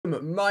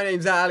My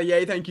name's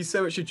Ali. Thank you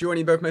so much for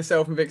joining both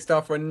myself and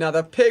Vikkstar for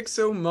another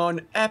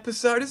Pixelmon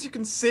episode. As you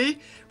can see,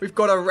 we've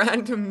got a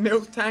random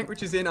milk tank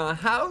which is in our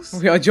house.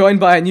 We are joined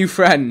by a new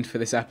friend for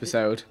this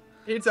episode.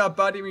 It's our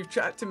buddy. We've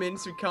trapped him in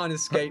so he can't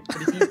escape.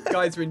 But if you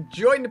guys are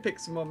enjoying the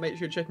Pixelmon, make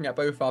sure you're checking out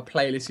both our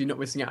playlists so you're not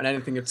missing out on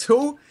anything at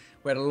all.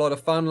 We had a lot of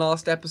fun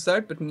last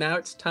episode, but now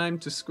it's time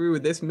to screw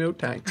with this milk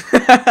tank.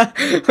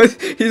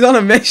 He's on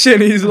a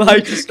mission. He's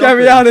like, get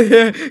me out of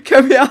here.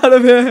 Get me out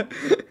of here.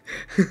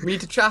 We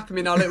need to trap him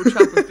in our little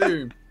trap of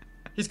doom.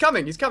 He's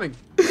coming. He's coming.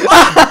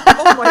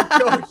 Oh my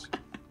gosh.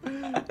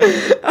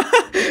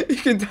 You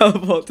can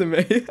teleport to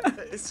me.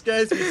 It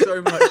scares me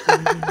so much.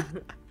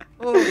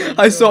 Oh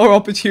I saw an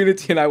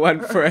opportunity and I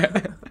went for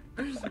it.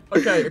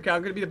 Okay, I'm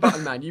gonna be the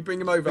button man. You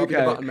bring him over, I'll be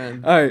the button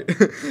man. Alright.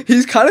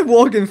 He's kind of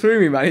walking through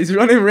me, man. He's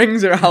running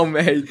rings around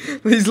me.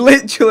 He's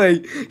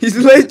literally he's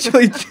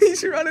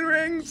running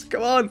rings.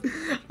 Come on.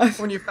 Come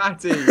on, you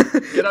fatty.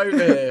 Get over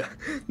here.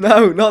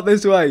 No, not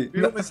this way.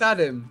 We almost had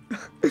him.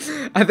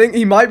 I think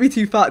he might be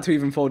too fat to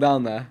even fall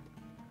down there.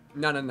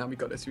 No, we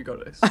got this,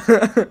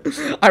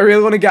 I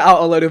really want to get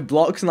out a load of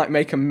blocks and like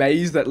make a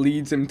maze that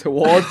leads him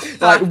towards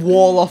like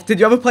wall off.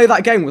 Did you ever play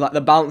that game with like the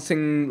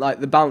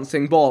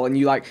bouncing ball and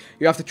you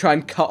have to try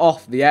and cut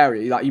off the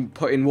area, like you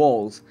put in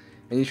walls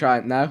and you try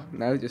no,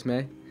 just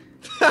me.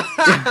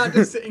 I'm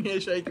just sitting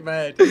here shaking my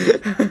head.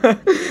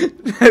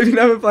 Have you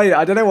never played it?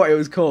 I don't know what it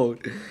was called,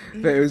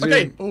 but it was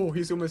okay. Really, oh,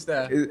 he's almost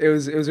there. It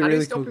was a How really do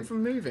you stop cool. him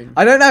from moving?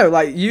 I don't know.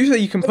 Like usually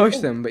you can push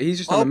them, but he's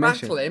just on a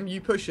mission. I'll battle him. You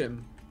push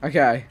him.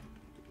 Okay.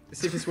 Let's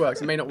see if this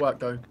works. It may not work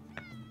though.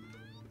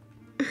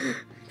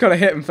 Gotta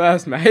hit him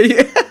first,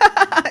 mate.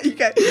 You're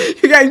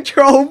getting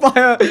trolled by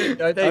a.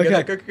 No, there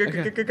you go.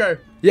 Go.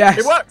 Yes.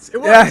 It works. It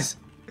works. Yes.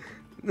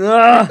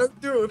 Don't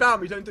do it without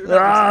me. Don't do it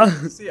without me. I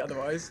can see it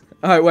otherwise.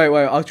 Alright,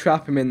 wait. I'll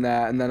trap him in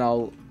there and then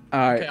I'll.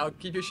 Alright. Okay, I'll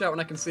give you a shout when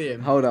I can see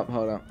him. Hold up.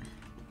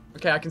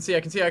 Okay, I can see.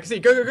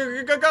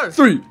 Go.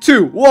 3,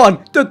 2,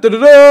 1. Da, da, da,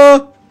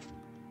 da.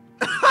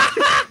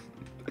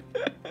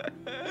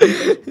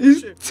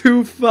 He's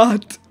too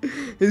fat.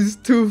 He's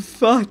too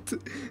fat.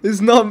 He's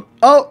not.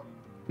 Oh,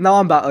 now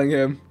I'm battling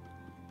him.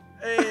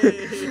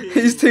 Hey.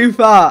 He's too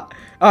fat.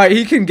 All right,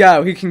 he can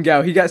go. He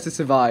gets to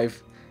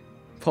survive.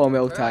 Poor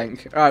milk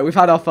tank. All right, we've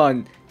had our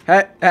fun.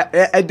 Hey,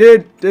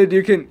 dude,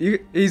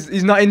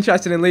 he's not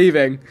interested in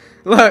leaving.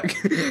 Look,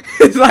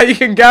 it's like you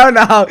can go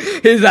now.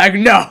 He's like,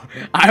 no,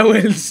 I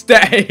will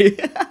stay.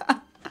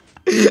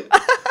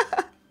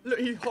 Look,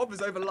 he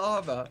hovers over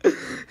lava.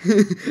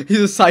 He's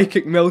a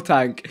psychic milk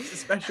tank. It's a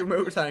special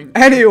milk tank.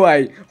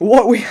 Anyway,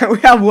 what we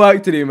have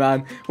work to do,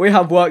 man. We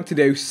have work to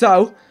do.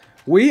 So,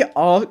 we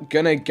are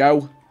gonna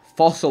go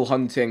fossil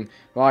hunting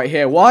right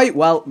here. Why?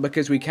 Well,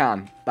 because we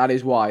can. That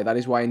is why. That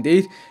is why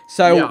indeed.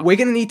 So, yeah. We're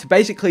gonna need to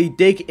basically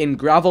dig in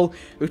gravel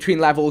between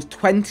levels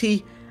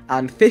 20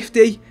 and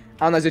 50.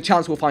 And there's a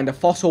chance we'll find a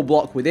fossil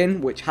block within,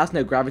 which has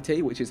no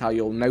gravity, which is how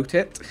you'll note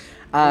it.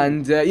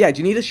 And, yeah, do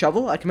you need a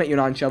shovel? I can make you an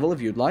iron shovel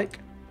if you'd like.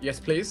 Yes,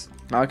 please.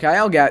 Okay,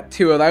 I'll get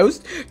 2 of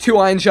those. 2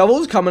 iron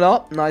shovels coming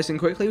up nice and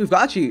quickly. We've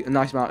got actually a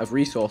nice amount of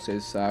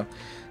resources, so...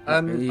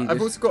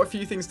 I've also got a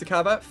few things to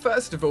cover.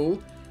 First of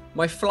all,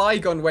 my fly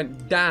gun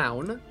went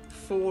down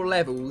 4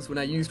 levels when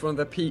I used one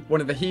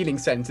of the healing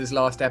centers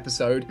last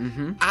episode.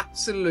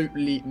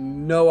 Absolutely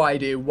no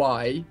idea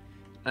why.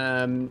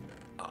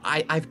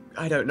 I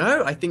don't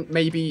know. I think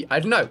maybe...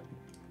 I don't know.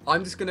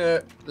 I'm just going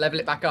to level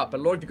it back up. A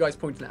lot of you guys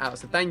pointed it out,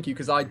 so thank you,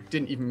 because I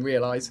didn't even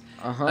realise.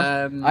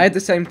 I had the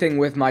same thing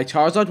with my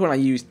Charizard when I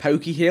used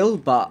Poke Heal,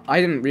 but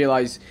I didn't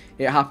realise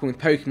it happened with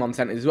Pokemon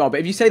Centers as well. But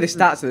if you say the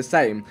stats are the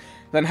same,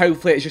 then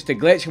hopefully it's just a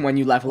glitch, and when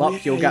you level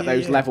up, you'll get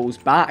those levels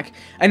back.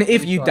 And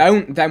if you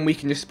don't, then we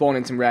can just spawn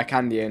in some rare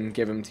candy and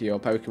give them to your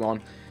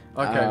Pokemon.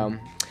 Okay.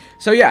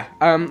 So yeah,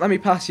 let me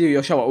pass you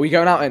your shovel. Are we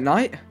going out at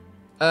night?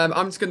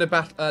 I'm just going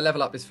to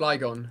level up this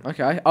Flygon.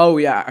 Okay. Oh,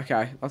 yeah.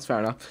 Okay. That's fair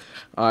enough.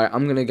 All right.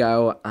 I'm going to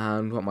go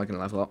and what am I going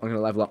to level up? I'm going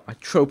to level up my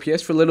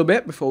Tropius for a little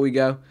bit before we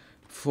go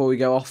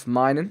off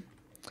mining.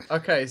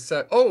 Okay.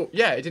 So, oh,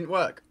 yeah, it didn't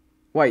work.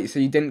 Wait, so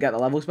you didn't get the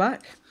levels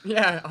back?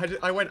 Yeah,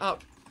 I went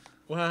up.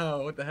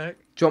 Wow, what the heck?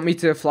 Do you want me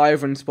to fly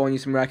over and spawn you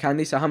some rare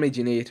candy? So how many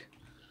do you need?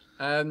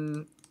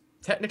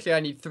 Technically I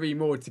need 3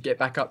 more to get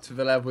back up to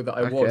the level that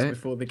I was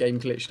before the game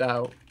glitched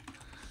out.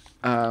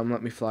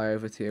 Let me fly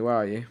over to you. Where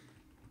are you?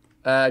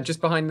 Just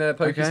behind the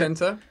Poke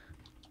Center.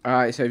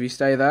 Alright, so if you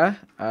stay there,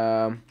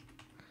 right,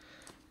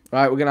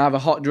 we're gonna have a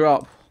hot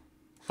drop.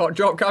 Hot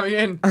drop coming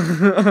in.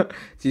 Do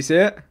you see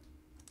it?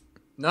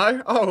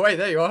 No? Oh wait,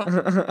 there you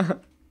are.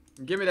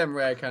 Give me them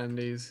rare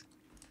candies.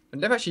 I've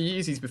never actually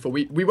used these before.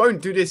 We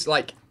won't do this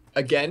like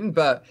again,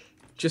 but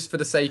just for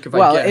the sake of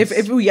well, I guess.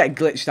 if we get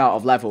glitched out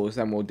of levels,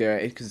 then we'll do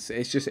it because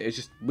it's just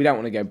we don't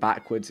want to go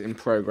backwards in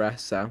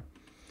progress. So.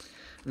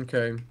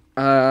 Okay.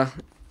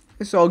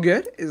 It's all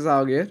good. It's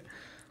all good.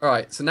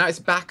 Alright, so now it's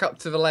back up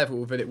to the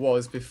level that it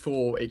was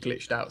before it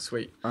glitched out,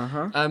 sweet.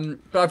 Uh-huh.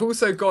 But I've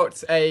also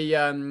got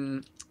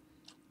a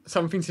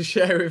something to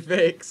share with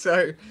Vic.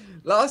 So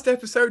last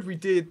episode we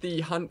did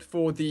the hunt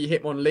for the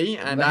Hitmonlee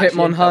and the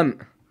Hitmon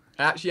hunt.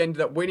 I actually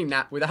ended up winning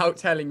that without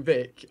telling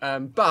Vic.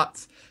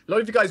 But a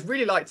lot of you guys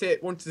really liked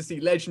it, wanted to see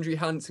legendary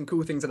hunts and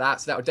cool things like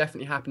that, so that will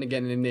definitely happen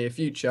again in the near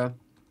future.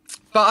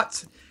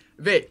 But,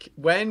 Vic,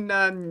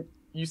 when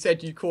you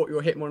said you caught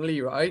your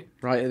Hitmonlee, right?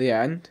 Right at the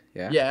end,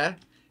 yeah. Yeah.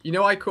 You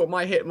know I caught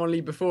my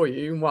Hitmonlee before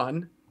you and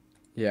won.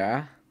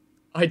 Yeah.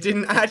 I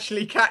didn't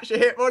actually catch a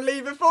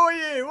Hitmonlee before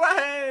you.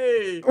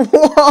 Way!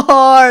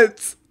 What?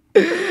 So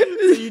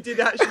you did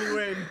actually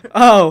win.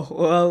 Oh,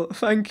 well,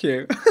 thank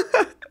you.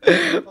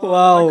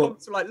 Wow. My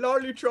comments were like,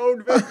 lol, you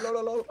trolled Vic,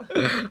 lol, lol,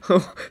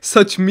 lol.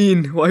 Such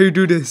mean. Why you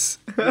do this?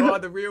 You are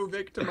the real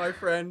Victor, my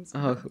friends.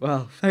 Oh,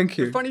 well, thank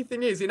you. The funny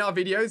thing is, in our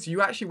videos,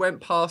 you actually went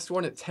past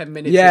one at 10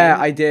 minutes Yeah,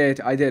 in. I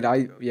did. I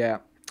know.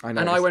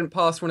 And I went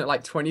past one at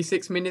like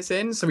 26 minutes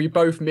in, so we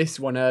both missed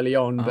one early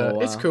on, but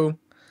it's cool.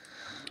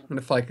 I'm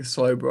gonna fight a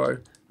slow bro.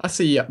 I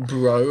see ya,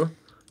 bro.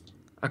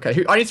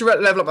 Okay, I need to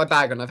level up my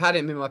bag on. I've had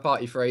him in my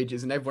party for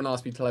ages, and everyone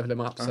asked me to level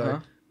him up,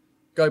 so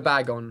go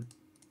bag on.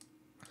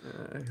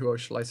 Who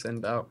else shall I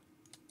send out?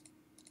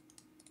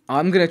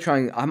 I'm gonna try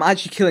and... I'm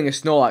actually killing a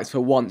Snorlax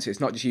for once. It's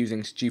not just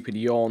using stupid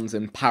yawns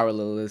and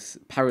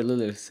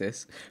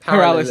paralysis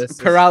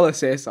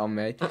on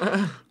me.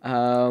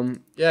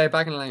 Yeah,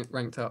 bag and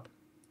ranked up.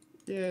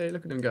 Yeah,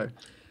 look at him go.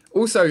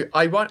 Also,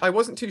 I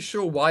wasn't too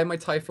sure why my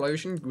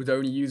Typhlosion would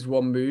only use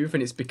one move,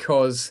 and it's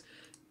because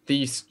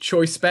these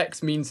choice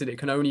specs means that it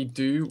can only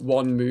do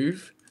one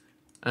move.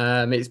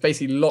 It's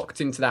basically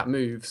locked into that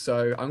move,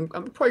 so I'm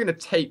probably going to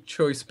take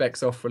choice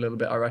specs off for a little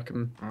bit, I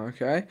reckon.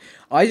 Okay.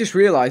 I just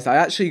realised I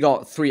actually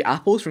got 3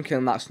 apples from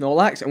killing that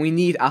Snorlax, and we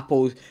need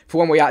apples for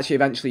when we actually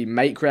eventually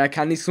make rare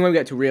candies. So when we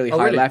get to really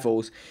high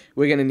levels,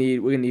 we're gonna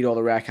need all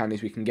the rare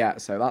candies we can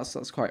get. So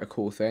that's quite a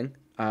cool thing.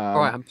 All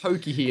right, I'm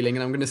poke healing,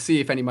 and I'm going to see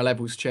if any of my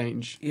levels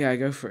change. Yeah,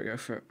 go for it.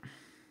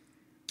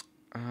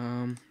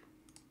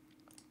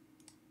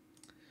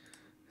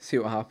 See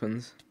what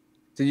happens.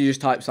 Did you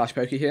just type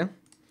 /poke heal?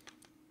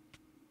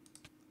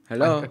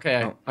 Hello?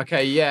 Okay,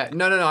 okay, yeah.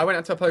 No, I went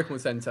out to a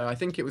Pokemon Center. I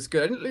think it was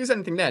good. I didn't lose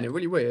anything then. It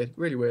was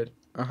really weird.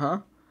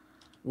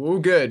 All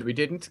good. We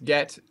didn't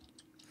get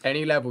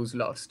any levels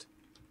lost.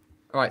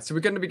 All right, so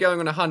we're going to be going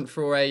on a hunt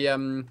for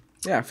a...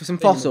 Yeah, for some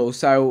fossils.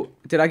 So,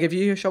 did I give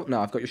you your shovel? No,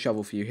 I've got your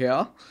shovel for you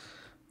here.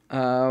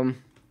 I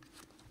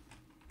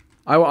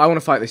want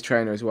to fight this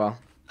trainer as well.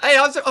 Hey,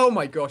 oh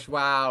my gosh,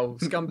 wow.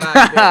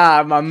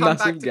 Scumbag. My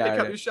massive guy. Pick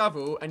up your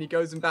shovel, and he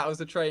goes and battles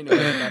the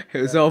trainer.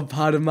 It was all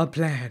part of my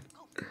plan.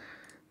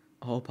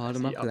 All part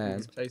of my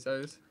plan.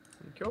 Potatoes.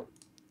 Cool.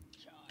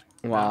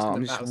 Wow,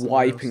 I'm just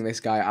wiping this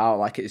guy out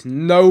like it's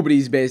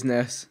nobody's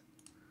business.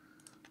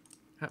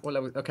 What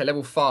level? Okay,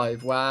 level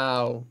 5.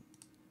 Wow.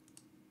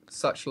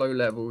 Such low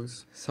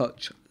levels.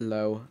 Such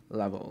low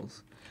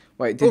levels.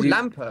 Wait, did you...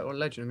 Lampert or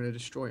Legend, I'm going to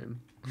destroy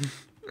him.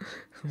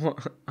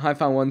 I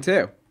found one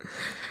too.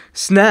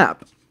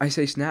 Snap. I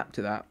say snap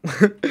to that.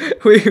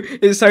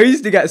 It's so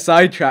easy to get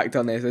sidetracked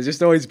on this. There's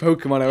just always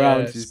Pokemon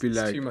around to just be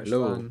like, too much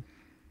hello. fun.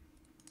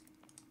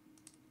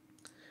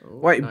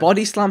 Wait,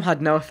 Body Slam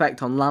had no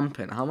effect on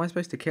Lampent. How am I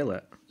supposed to kill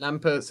it?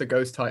 Lampert's a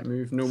ghost type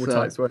move. Normal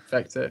types won't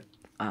affect it.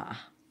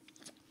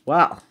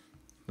 Well,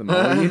 the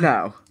more you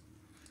know.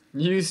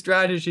 New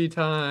strategy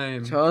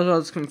time.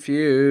 Charizard's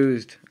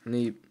confused. And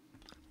he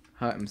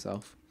hurt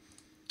himself.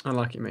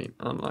 Unlucky, mate.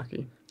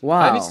 Unlucky. Wow.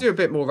 I need to do a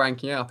bit more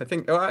ranking up. I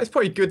think it's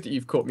probably good that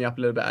you've caught me up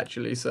a little bit,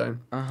 actually, so...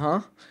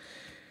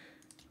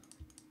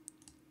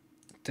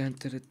 Dun,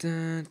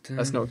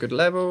 That's not a good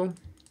level.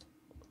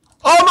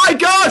 Oh my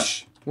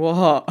gosh!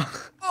 What?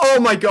 Oh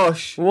my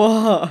gosh!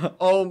 What?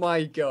 Oh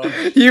my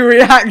gosh! You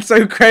react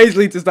so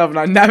crazily to stuff and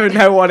I never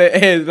know what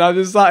it is. And I'm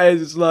just sat here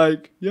just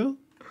like, yeah.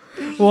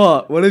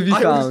 What? What have you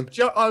found?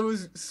 I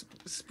was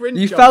sprint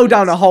You jumping. fell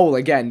down a hole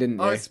again, didn't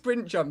you? I was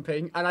sprint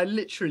jumping and I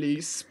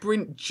literally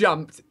sprint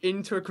jumped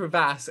into a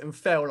crevasse and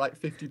fell like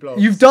 50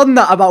 blocks. You've done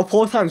that about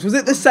 4 times. Was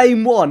it the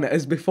same one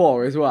as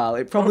before as well?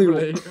 It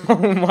probably.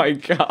 Oh my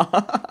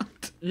god.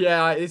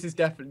 Yeah, this is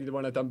definitely the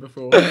one I've done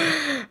before.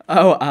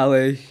 Oh,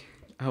 Ali.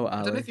 Oh, Ali.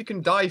 I don't know if you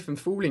can die from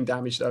falling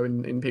damage though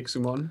in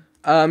Pixelmon.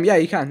 Yeah,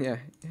 you can. Yeah.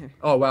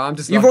 Oh well, I'm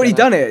just. You've already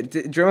done it. Do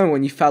you remember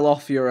when you fell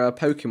off your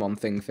Pokemon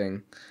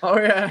thing? Oh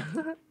yeah.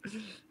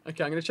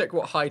 Okay, I'm gonna check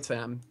what height I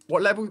am.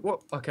 What level?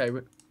 What? Okay.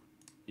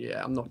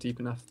 Yeah, I'm not deep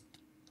enough.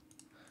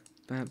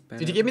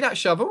 Did you give me that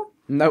shovel?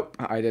 Nope,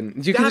 I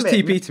didn't. You can just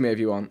TP to me if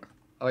you want.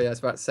 Oh yeah, I was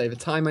about to say the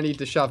time I need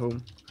the shovel,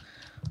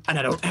 and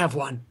I don't have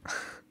one.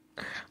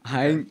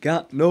 I ain't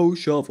got no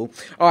shovel.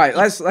 All right,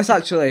 let's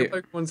actually.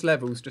 Pokemon's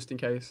levels, just in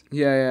case.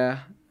 Yeah.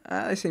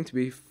 They seem to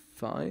be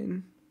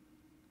fine.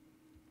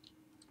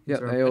 Yeah,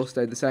 they all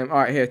stayed the same. All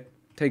right, here,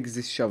 take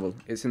this shovel.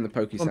 It's in the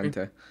Poke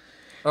Center.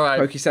 All right.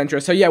 Poke Center.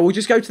 So yeah, we'll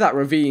just go to that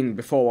ravine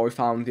before where we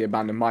found the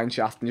abandoned mine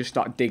shaft and just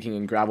start digging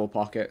in gravel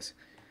pockets.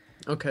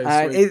 Okay.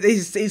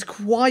 It's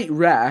quite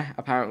rare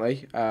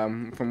apparently.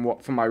 From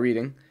my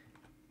reading.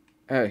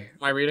 Hey.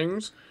 My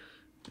readings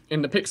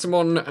in the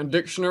Pixelmon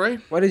dictionary.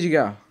 Where did you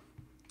go?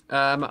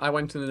 I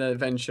went on an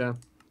adventure.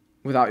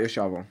 Without your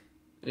shovel?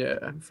 Yeah,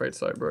 I'm afraid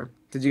so, bro.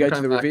 Did you go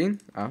to the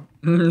ravine? Oh.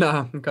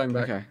 No, I'm coming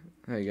back. Okay.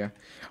 There you go.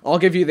 I'll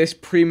give you this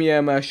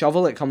premium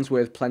shovel. It comes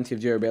with plenty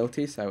of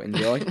durability, so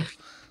enjoy.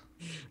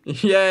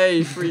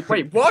 Yay, free.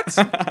 Wait, what?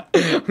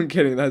 I'm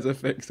kidding, there's a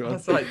fixed one.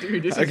 That's like,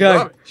 dude, this is Okay,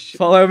 rubbish.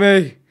 follow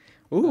me.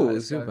 Ooh,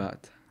 Let's go.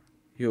 Zubat.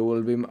 You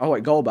will be... Oh,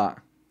 wait, Golbat.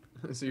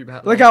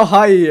 Zubat. Look how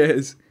high he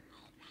is.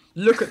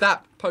 Look at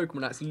that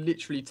Pokemon. That's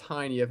literally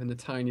tinier than the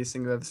tiniest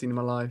thing I've ever seen in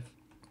my life.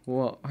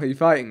 What? Are you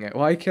fighting it?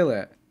 Why kill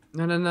it?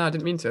 No, I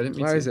didn't mean to.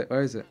 Where is it?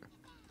 Where is it?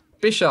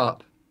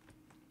 Bishop.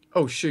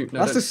 Oh, shoot.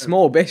 No, That's a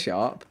small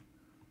Bishop.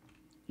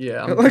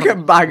 Yeah. Look at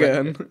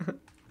Bagon.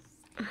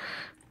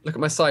 Look at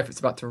my Scythe. It's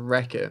about to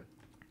wreck it.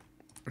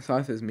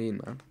 Scyther's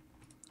mean, man.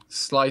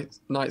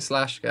 Night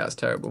Slash. Yeah, that's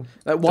terrible.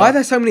 Why are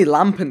there so many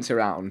lampants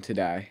around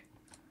today?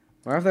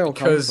 Where have they all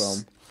come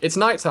from? It's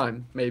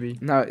nighttime, maybe.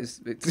 No,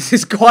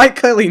 it's quite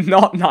clearly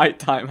not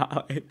nighttime,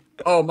 Ali.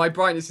 Oh, my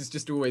brightness is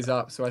just always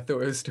up, so I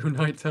thought it was still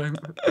nighttime.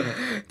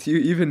 Do you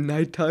even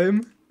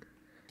nighttime?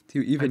 Do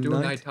you even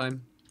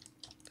nighttime?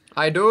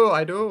 I do.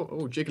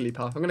 Oh,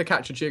 Jigglypuff. I'm gonna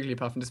catch a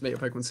Jigglypuff and just make your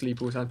Pokemon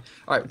sleep all the time.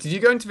 All right, did you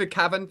go into the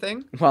cavern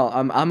thing? Well,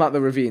 I'm at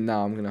the ravine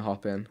now. I'm gonna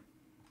hop in.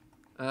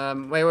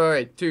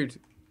 Wait,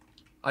 dude.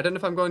 I don't know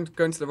if I'm going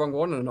to the wrong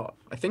one or not.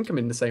 I think I'm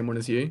in the same one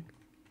as you.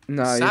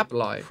 No,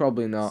 Sableye.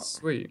 Probably not.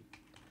 Sweet.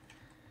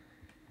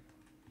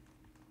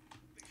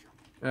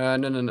 No.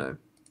 I'm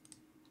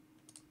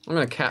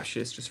gonna catch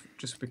this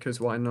just because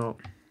why not?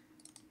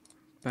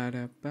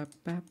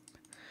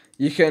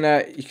 You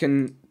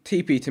can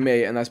TP to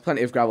me, and there's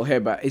plenty of gravel here.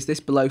 But is this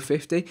below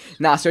 50?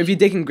 Nah. So if you're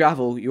digging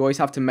gravel, you always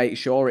have to make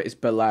sure it's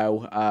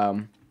below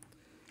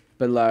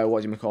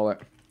what do you call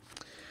it?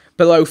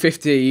 Below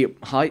 50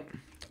 height.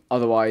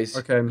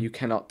 Otherwise, you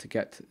cannot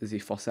get the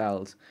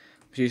fossils.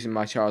 I'm using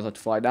my Charizard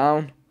to fly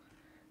down,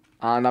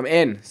 and I'm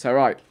in. So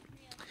right.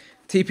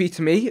 TP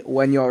to me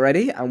when you're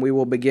ready, and we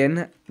will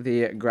begin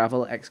the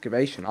gravel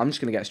excavation. I'm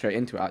just going to get straight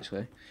into it,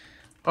 actually.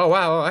 Oh,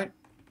 wow, alright.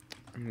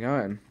 I'm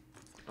going.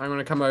 I'm going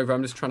to come over.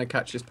 I'm just trying to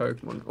catch this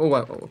Pokemon. Oh,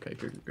 wow. Oh, okay,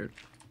 good.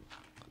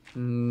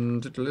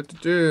 I'm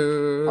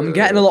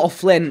getting a lot of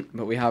flint,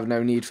 but we have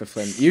no need for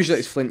flint. Usually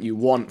it's flint you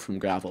want from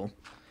gravel.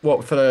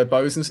 What, for the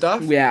bows and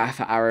stuff? Yeah,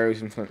 for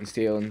arrows and flint and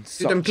steel and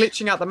such. Dude, I'm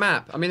glitching out the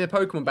map. I'm in a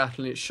Pokemon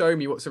battle, and it's showing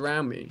me what's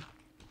around me.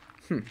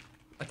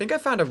 I think I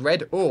found a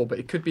red ore, but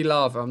it could be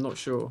lava. I'm not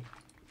sure.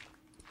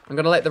 I'm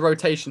going to let the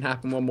rotation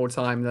happen one more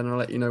time, then I'll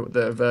let you know what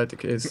the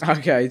verdict is.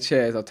 Okay,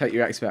 cheers. I'll take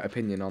your expert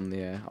opinion on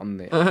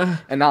the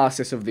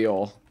analysis of the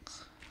ore.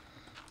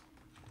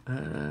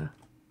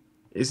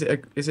 Is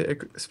it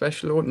a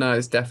special ore? No,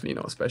 it's definitely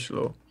not a special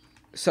ore.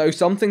 So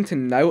something to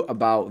note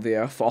about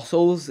the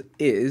fossils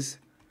is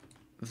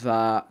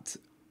that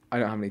I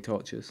don't have any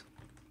torches.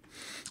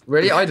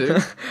 Really? I do.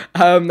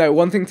 No,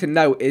 one thing to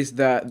note is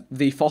that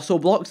the fossil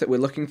blocks that we're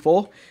looking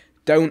for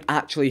don't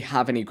actually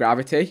have any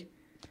gravity.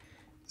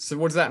 So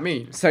what does that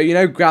mean? So you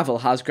know gravel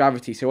has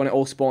gravity, so when it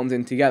all spawns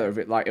in together, if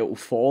it will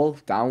fall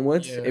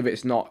downwards if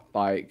it's not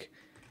like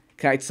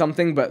connected to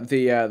something, but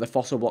the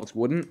fossil blocks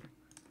wouldn't.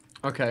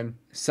 Okay.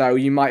 So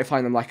you might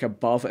find them like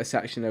above a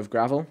section of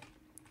gravel.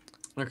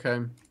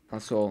 Okay.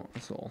 That's all.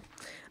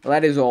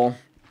 That is all.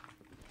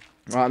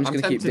 Right, I'm just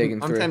gonna keep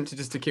digging through. I'm tempted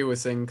just to kill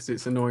this thing because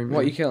it's annoying me.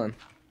 What are you killing?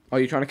 Oh,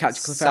 you're trying to catch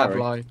a Clefairy?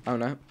 Sableye. Oh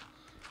no.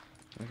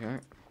 Okay.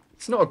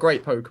 It's not a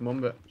great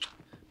Pokemon, but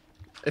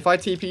if I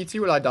TP to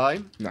you, will I die?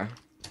 No.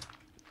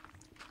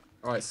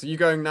 Alright, so you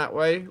going that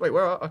way? Wait,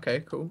 where are... Okay,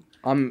 cool.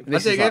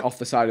 This is like off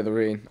the side of the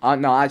ravine.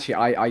 No, actually,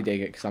 I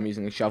dig it because I'm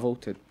using a shovel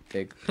to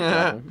dig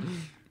gravel.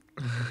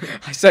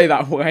 I say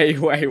that way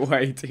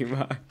too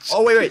much.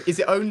 Oh, wait. Is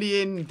it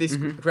only in this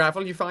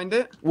gravel you find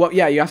it? Well,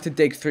 yeah, you have to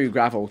dig through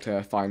gravel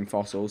to find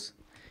fossils.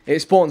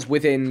 It spawns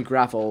within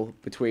gravel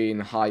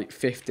between height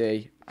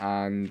 50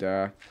 and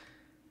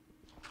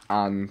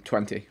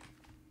 20.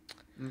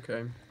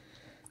 Okay.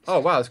 Oh,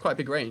 wow, it's quite a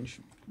big range.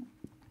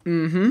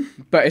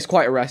 But it's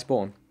quite a rare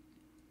spawn.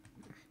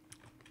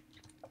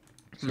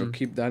 So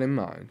keep that in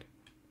mind.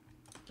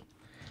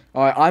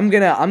 All right, I'm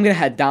gonna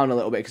head down a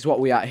little bit because what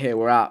we at here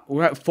we're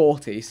at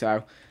 40,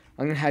 so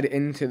I'm gonna head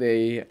into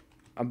the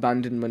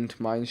abandonment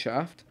mine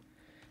shaft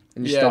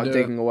and just start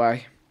digging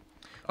away.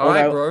 All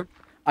right, bro.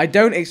 I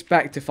don't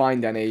expect to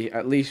find any,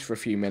 at least for a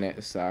few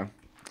minutes, so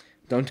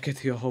don't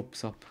get your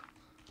hopes up.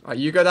 All right,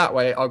 you go that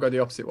way. I'll go the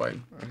opposite way.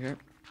 Okay.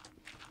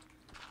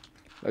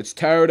 Let's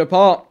tear it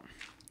apart.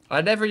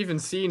 I'd never even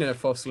seen a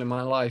fossil in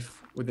my life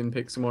within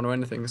Pixelmon or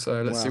anything,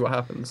 so let's see what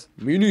happens.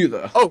 Me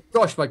neither. Oh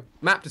gosh, my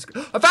map just...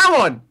 I found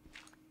one!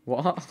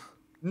 What?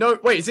 No,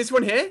 wait, is this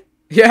one here?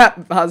 Yeah,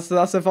 that's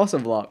a fossil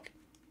block.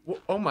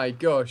 Oh my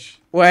gosh.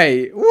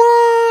 Wait,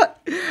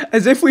 what?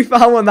 As if we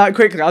found one that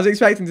quickly. I was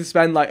expecting to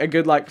spend like a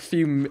good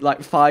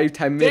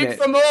 5-10 minutes. Dig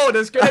for more,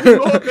 there's gonna be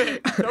more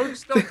bits. Don't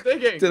stop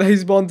digging. Do they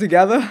spawn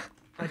together?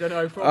 I don't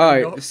know,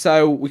 probably not.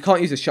 So we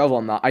can't use a shovel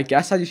on that. I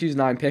guess I just use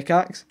an iron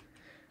pickaxe.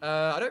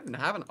 I don't even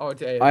have an... Oh,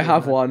 dear. I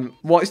have one.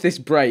 What's this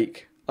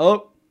break?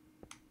 Oh.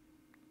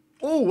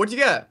 Oh, what'd you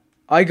get?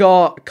 I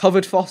got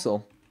covered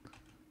fossil.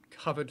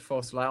 covered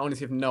fossil. I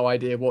honestly have no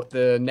idea what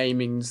the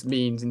namings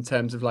means in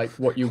terms of like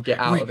what you get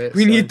out of it.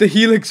 We need the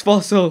helix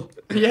fossil.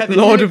 Yeah, the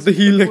Lord helix of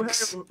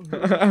the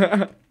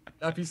helix.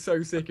 That'd be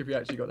so sick if we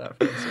actually got that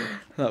fossil.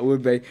 That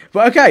would be.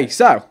 But okay,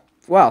 so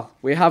well,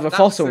 we have a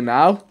fossil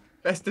now.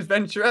 Best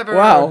adventure ever.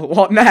 Well,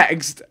 what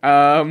next?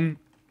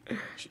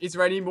 Is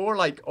there any more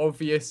like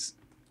obvious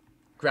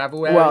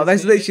gravel areas? Well,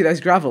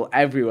 there's gravel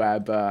everywhere,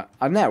 but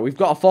I don't know. We've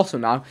got a fossil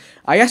now.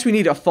 I guess we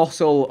need a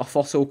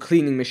fossil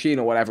cleaning machine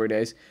or whatever it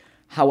is.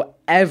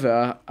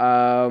 However,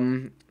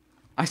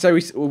 I say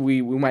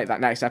we make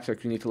that next episode.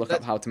 'Cause we need to look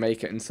up how to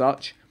make it and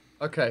such.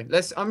 Okay,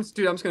 I'm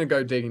just gonna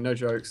go digging. No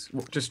jokes.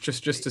 Just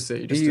to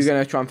see. Are you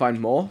gonna try and find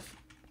more?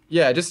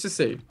 Yeah, just to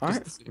see. All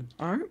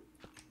right.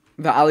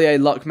 The allier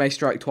luck may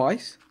strike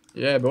twice.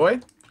 Yeah, boy.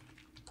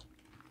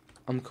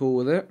 I'm cool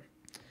with it.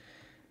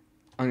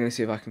 I'm gonna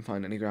see if I can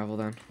find any gravel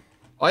then.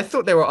 I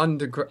thought they were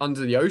under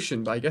the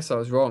ocean, but I guess I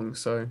was wrong.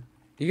 So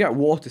you get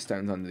water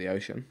stones under the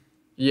ocean.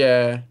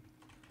 Yeah.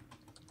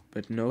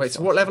 But no. Wait,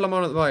 so what level am I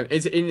on at the moment?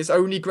 Is it in? It's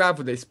only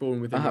gravel they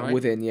spawn within, right?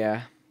 Within,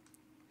 yeah.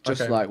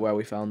 Just like where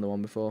we found the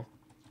one before.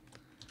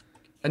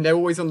 And they're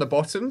always on the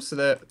bottom, so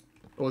they're.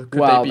 Or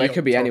could they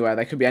could be anywhere.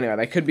 They could be anywhere.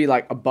 They could be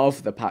like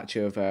above the patch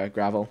of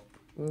gravel.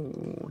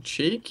 Ooh,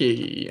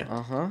 cheeky.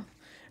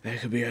 They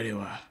could be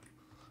anywhere.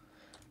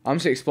 I'm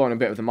just exploring a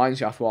bit of the mine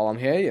shaft while I'm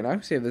here, you know,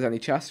 see if there's any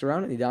chests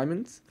around, any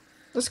diamonds.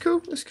 That's cool.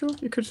 That's cool.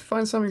 You could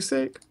find something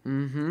sick.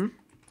 Mate,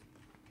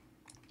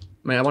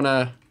 I want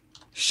a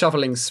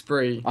shoveling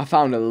spree. I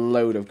found a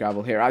load of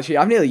gravel here. Actually,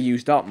 I've nearly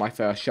used up my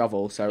first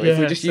shovel, so if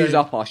we just use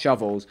up our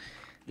shovels,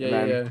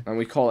 and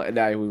we call it a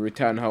day, we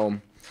return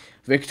home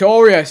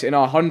victorious in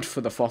our hunt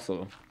for the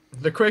fossil.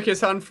 The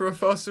quickest hunt for a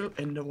fossil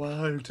in the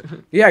world.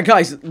 Yeah,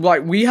 guys,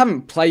 like, we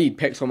haven't played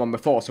Pixelmon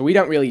before, so we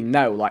don't really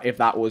know, like, if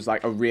that was,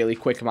 like, a really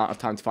quick amount of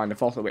time to find a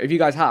fossil. But if you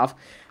guys have,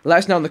 let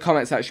us know in the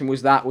comment section,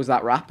 was that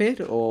rapid,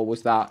 or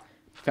was that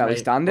fairly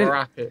standard?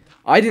 Rapid.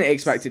 I didn't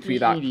expect it to be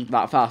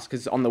that fast,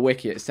 because on the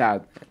wiki it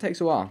said, it takes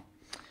a while.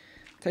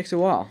 It takes a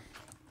while.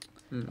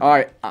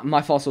 Alright,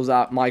 my fossil's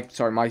out, my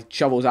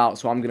shovel's out,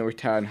 so I'm going to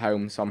return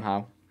home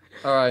somehow.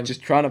 Alright.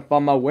 Just trying to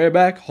find my way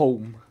back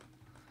home.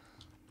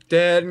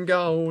 Dead and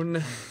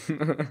gone.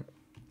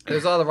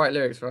 Those are the right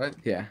lyrics, right?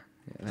 Yeah.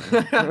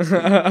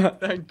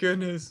 Thank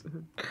goodness.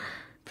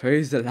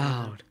 Praise the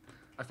Lord.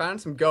 I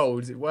found some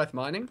gold. Is it worth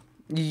mining?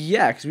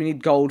 Yeah, because we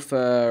need gold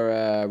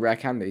for rare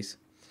candies.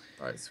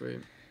 Right,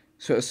 sweet.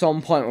 So at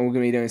some point we're going to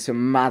be doing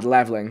some mad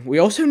leveling. We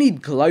also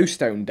need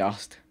glowstone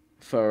dust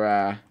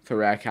for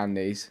rare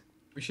candies.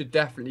 We should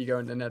definitely go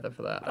in the nether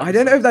for that. I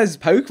don't know if there's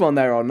Pokemon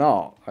there or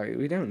not.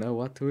 We don't know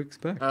what to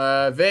expect.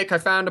 Vic, I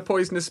found a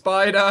poisonous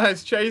spider.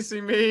 It's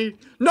chasing me.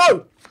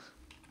 No!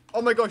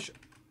 Oh my gosh.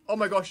 Oh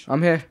my gosh.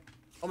 I'm here.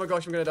 Oh my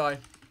gosh, I'm going to die.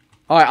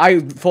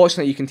 Alright,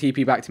 fortunately you can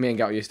TP back to me and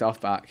get all your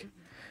stuff back.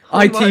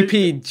 I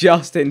TP'd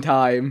just in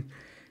time.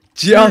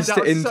 Just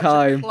in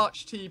time. That was such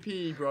a clutch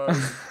TP, bro.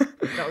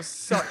 That was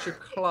such a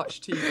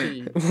clutch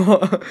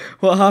TP.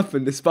 What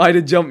happened? The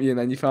spider jumped you and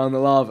then you found the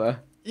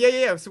lava?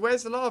 Yeah. So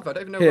where's the lava? I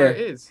don't even know where it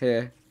is.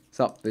 Here. It's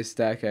up this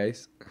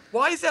staircase.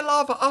 Why is there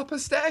lava up a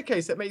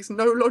staircase? That makes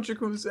no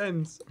logical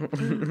sense.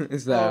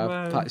 It's there.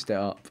 I've patched it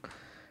up.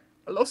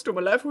 I lost all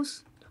my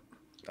levels.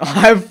 I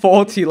have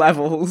 40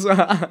 levels.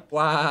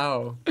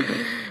 Wow.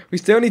 We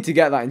still need to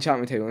get that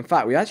enchantment table. In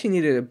fact, we actually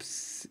needed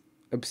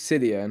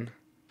obsidian.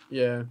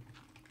 Yeah.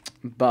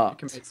 But I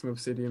can make some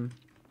obsidian.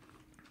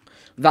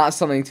 That's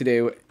something to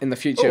do in the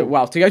future. Ooh.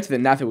 Well, to go to the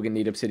nether, we're going to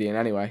need obsidian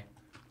anyway.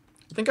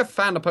 I think I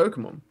found a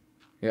Pokemon.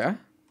 Yeah?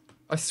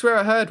 I swear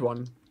I heard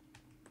one.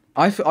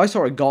 I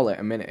saw a gollet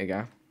a minute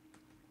ago.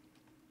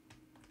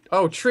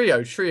 Oh,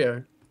 Trio.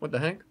 What the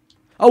heck?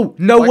 Oh,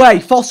 no way!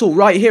 Fossil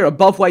right here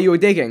above where you were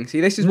digging. See,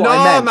 this is what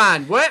I meant. No,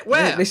 man!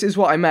 Where? This is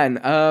what I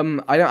meant.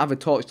 I don't have a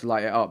torch to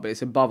light it up, but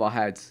it's above our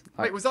heads.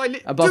 Like, wait, was I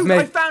above Dude, me?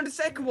 I found a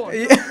second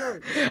one!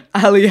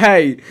 Ali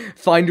Hay,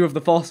 finder of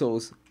the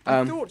fossils.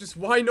 I thought, just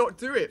why not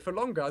do it for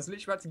longer? I was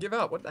literally about to give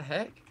up. What the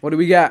heck? What do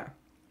we get?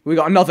 We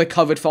got another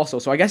covered fossil,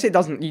 so I guess it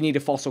doesn't. You need a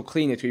fossil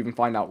cleaner to even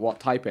find out what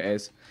type it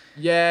is.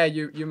 Yeah,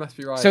 you must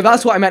be right. So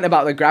that's what I meant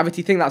about the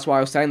gravity thing. That's why I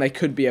was saying they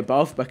could be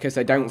above because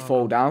they don't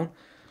fall down.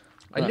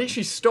 I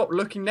literally stopped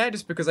looking there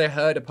just because I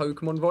heard a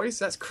Pokemon voice.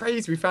 That's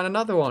crazy. We found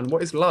another one.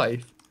 What is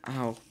life?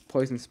 Ow,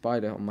 poison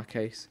spider on my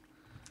case.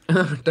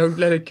 Don't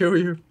let it kill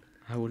you.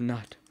 I will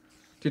not.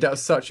 Dude, that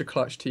was such a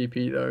clutch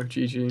TP though.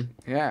 GG.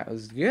 Yeah, it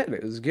was good.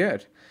 It was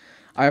good.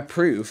 I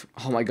approve.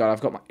 Oh my god,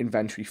 I've got my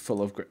inventory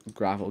full of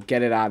gravel.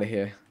 Get it out of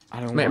here.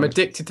 Mate, I'm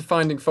addicted to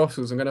finding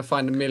fossils. I'm going to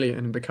find 1 million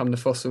and become the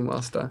fossil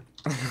master.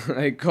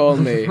 They call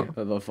me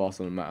the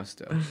fossil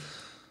master.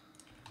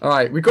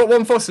 Alright, we got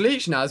 1 fossil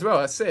each now as well.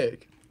 That's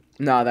sick.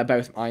 No, they're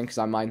both mine because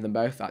I mined them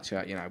both.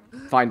 Actually, you know,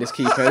 finders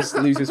keepers,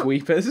 losers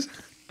weepers.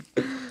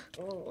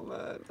 Oh,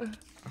 man.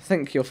 I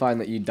think you'll find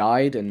that you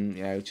died and,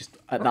 you know, just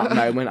at that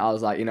moment I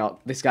was like, you know,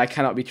 this guy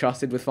cannot be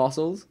trusted with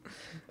fossils.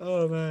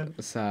 Oh, man.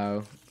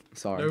 So...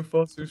 Sorry. No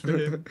fossils for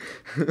him.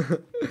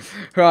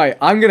 Right,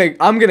 I'm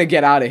gonna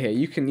get out of here.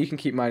 You can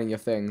keep mining your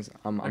things.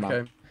 I'm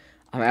okay.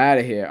 I'm out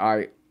of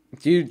here.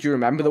 Do you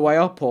remember the way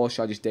up, or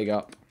should I just dig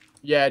up?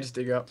 Yeah, just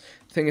dig up.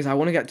 The thing is, I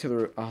want to get to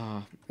the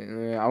I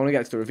want to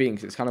get to the ravine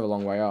because it's kind of a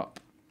long way up.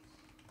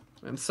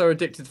 I'm so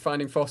addicted to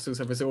finding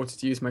fossils, I've resorted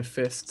to use my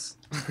fists.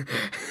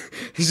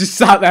 He's just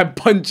sat there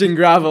punching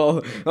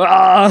gravel.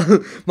 Ah,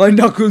 my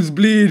knuckles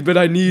bleed, but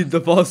I need the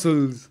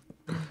fossils.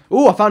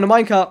 Oh, I found a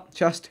minecart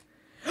chest.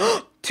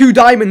 2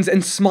 diamonds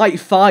and Smite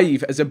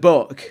 5 as a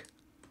book.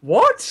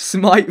 What?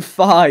 Smite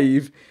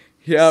 5.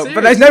 Yeah, Seriously?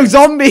 but there's no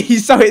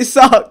zombies, so it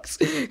sucks.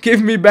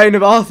 Give me Bane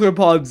of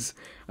Arthropods.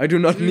 I do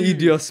not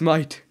need your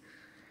smite.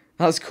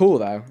 That's cool,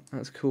 though.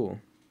 That's cool.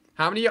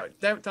 How many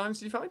diamonds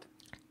did you find?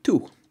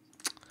 2.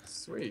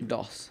 Sweet.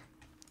 DOS.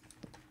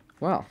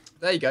 Wow.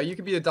 There you go. You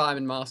can be the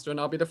diamond master and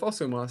I'll be the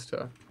fossil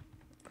master.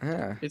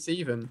 Yeah. It's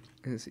even.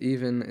 It's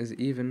even as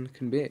even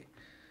can be.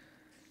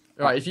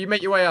 Right, if you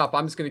make your way up,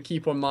 I'm just going to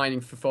keep on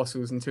mining for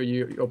fossils until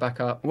you're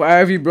back up. Where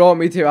have you brought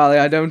me to, Ali?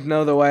 I don't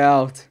know the way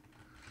out.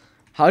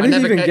 How did you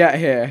even get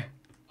here?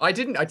 I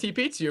didn't. I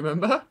TP'd to you,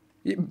 remember?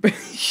 You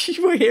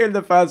were here in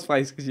the first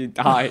place because you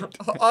died.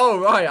 Oh,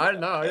 right. I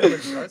don't know.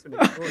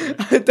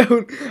 I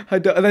don't.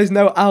 There's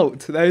no out.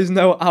 There's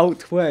no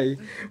out way.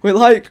 We're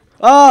like,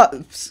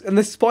 and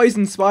the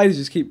poison spiders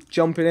just keep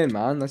jumping in,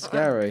 man. That's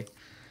scary.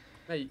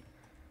 Mate,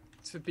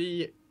 to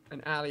be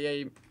an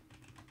allié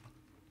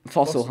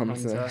fossil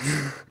hunter.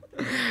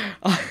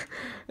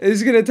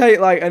 It's going to take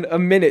like a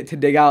minute to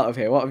dig out of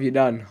here. What have you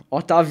done?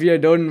 What have you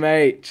done,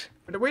 mate?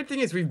 But the weird thing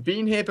is we've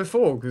been here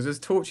before because there's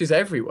torches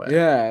everywhere.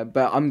 Yeah,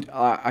 but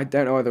I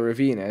don't know where the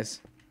ravine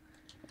is.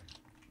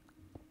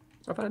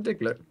 I found a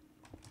diglet.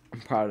 I'm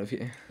proud of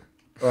you.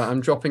 Alright,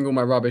 I'm dropping all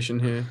my rubbish in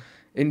here.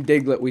 In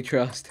Diglet we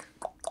trust.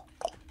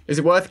 Is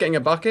it worth getting a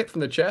bucket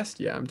from the chest?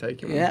 Yeah, I'm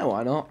taking one. Yeah,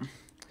 why not?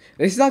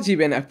 This has actually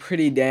been a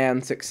pretty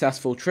damn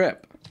successful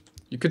trip.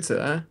 You could say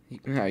that.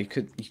 Yeah, you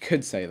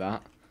could say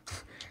that.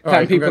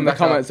 Right, people in the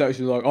comment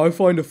section like, I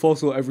find a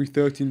fossil every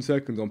 13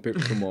 seconds on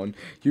Pixelmon.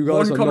 You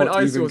guys One are comment not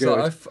I even saw good.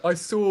 was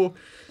like,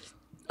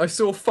 I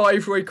saw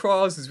 5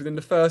 Rayquazas within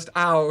the first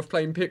hour of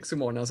playing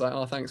Pixelmon. I was like,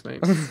 oh, thanks,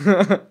 mate.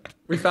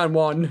 We found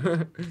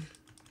one.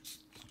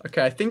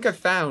 Okay, I think I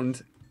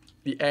found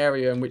the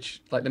area in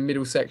which, like, the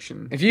middle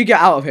section. If you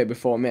get out of here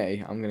before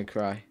me, I'm gonna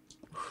cry.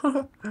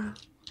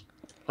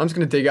 I'm just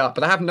gonna dig up,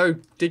 but I have no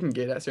digging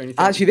gear. That's the only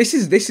thing. Actually,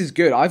 this is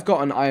good. I've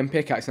got an iron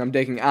pickaxe and I'm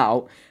digging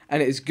out,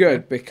 and it's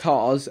good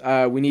because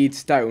we need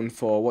stone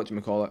for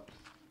whatchamacallit.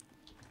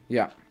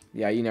 Yeah,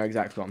 you know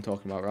exactly what I'm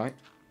talking about, right?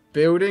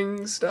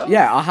 Building stuff.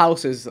 Yeah, our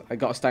house has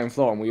got a stone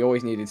floor, and we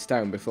always needed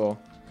stone before.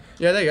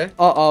 Yeah, there you go.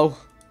 Uh-oh.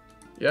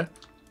 Yeah.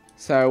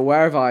 So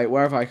where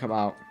have I come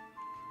out?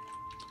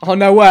 Oh,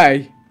 no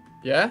way.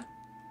 Yeah.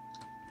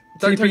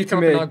 Don't tell me TP to to come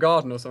up in me. our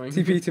garden or something.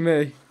 TP to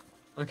me.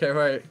 Okay,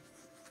 wait.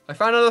 I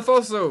found another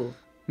fossil.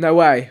 No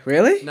way.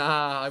 Really?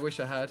 Nah, I wish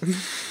I had.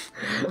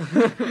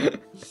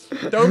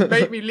 Don't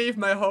make me leave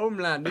my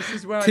homeland. This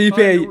is where I find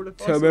all the TP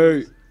to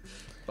fossils. me.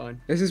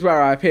 Fine. This is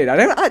where I appeared.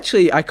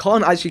 I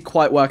can't actually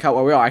quite work out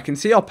where we are. I can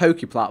see our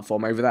Poke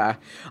platform over there.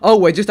 Oh,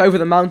 we're just over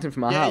the mountain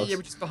from our house. Yeah,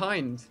 we're just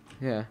behind.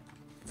 Yeah.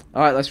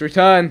 All right, let's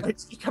return.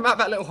 Wait, you come out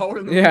that little hole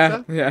in the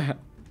water? Yeah.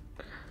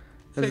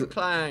 Big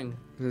clang.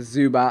 There's a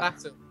Zubat.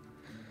 Battle.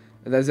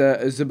 There's a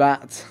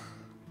Zubat.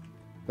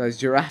 There's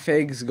giraffe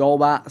eggs,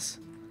 Golbats.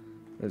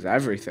 There's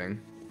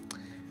everything.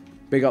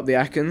 Big up the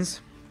Ekans.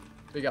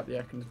 Big up the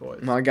Ekans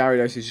boys. My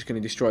Gyarados is just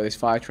going to destroy this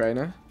fire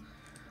trainer.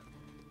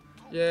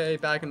 Yay,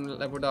 back and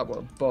leveled up. What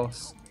a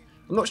boss.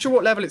 I'm not sure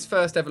what level its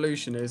first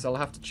evolution is. I'll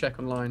have to check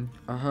online.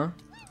 Uh-huh.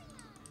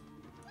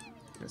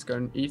 Let's go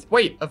and eat.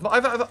 Wait,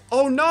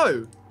 oh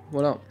no!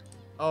 What up?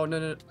 Oh,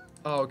 no.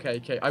 Oh,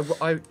 okay. I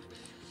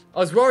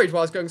was worried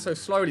while I was going so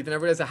slowly, then I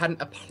realised I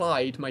hadn't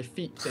applied my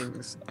feet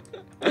things.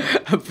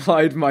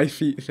 Applied my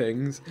feet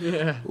things.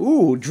 Yeah.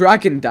 Ooh,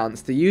 Dragon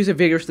Dance. The user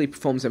vigorously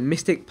performs a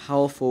mystic,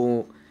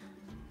 powerful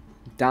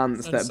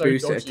dance That's that so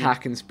boosts dodgy.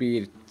 attack and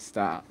speed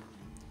stat.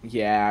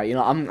 Yeah, you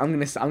know, I'm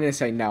gonna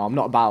say no. I'm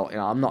not about,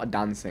 I'm not a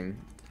dancing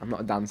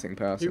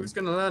person. Who was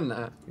going to learn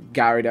that?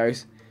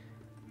 Gyarados.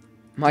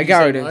 My Did you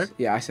say Gyarados. no?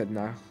 Yeah, I said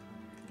no.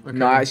 Okay.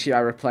 No, actually, I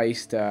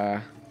replaced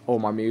all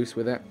my moves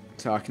with it,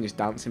 so I can just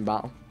dance in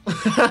battle.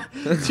 To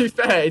be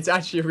fair, it's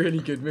actually a really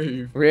good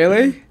move.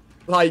 Really?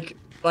 Like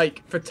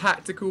for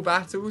tactical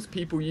battles,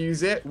 people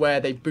use it where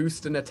they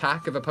boost an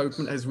attack if a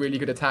Pokemon has really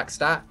good attack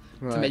stat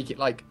to make it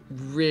like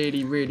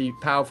really, really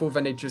powerful.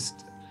 Then they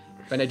just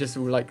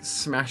all like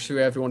smash through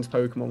everyone's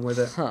Pokemon with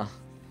it. Huh.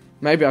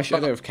 Maybe I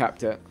should have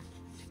kept it.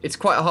 It's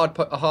quite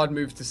a hard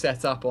move to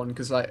set up on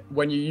because like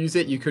when you use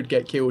it, you could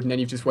get killed and then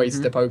you've just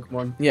wasted a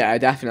Pokemon. Yeah,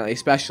 definitely.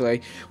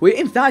 Especially.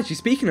 In fact, actually,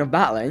 speaking of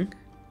battling,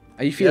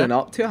 are you feeling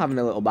up to having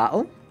a little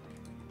battle?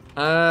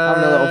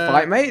 Having a little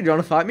fight, mate? Do you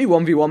want to fight me?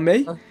 1v1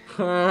 me?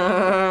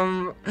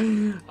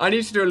 I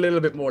need to do a little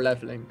bit more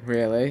leveling.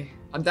 Really?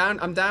 I'm down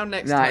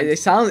next Nah, time.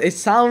 it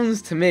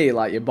sounds to me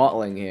like you're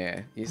bottling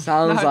here. It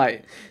sounds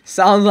like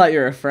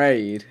you're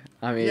afraid.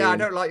 I mean, yeah, I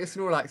don't like your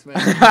Snorlax, man.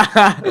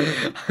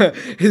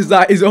 is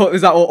that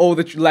what all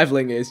the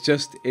leveling is?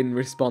 Just in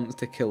response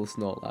to kill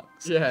Snorlax?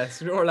 Yeah,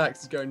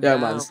 Snorlax is going down.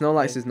 Yeah, man,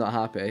 Snorlax is not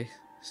happy.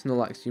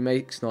 Snorlax, you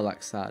make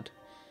Snorlax sad.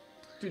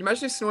 Dude,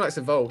 imagine if Snorlax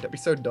evolved. That'd be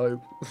so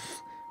dope.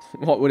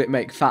 What would it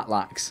make?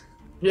 Fatlax.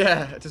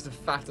 Yeah, just a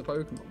fatter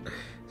Pokemon.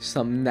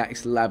 Some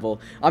next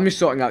level. I'm just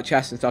sorting out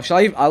chests and stuff.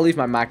 I'll leave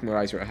my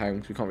Magmarizer at home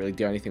because we can't really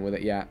do anything with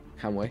it yet,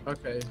 can we?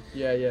 Okay.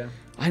 Yeah.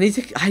 I need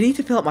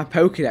to fill up my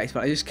Pokédex,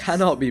 but I just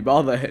cannot be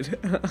bothered.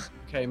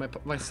 Okay,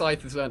 my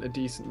Scythe has learnt a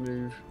decent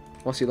move.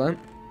 What's he learnt?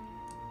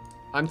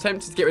 I'm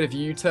tempted to get rid of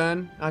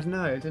U-turn. I don't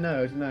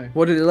know.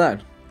 What did he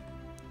learn?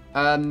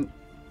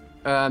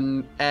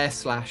 Air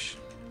Slash.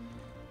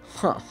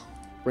 Huh.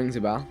 Rings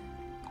a bell.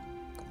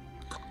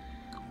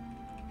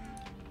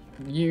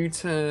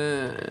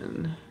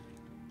 U-turn.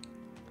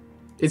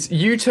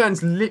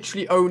 U-turn's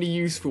literally only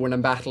useful when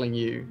I'm battling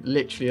you.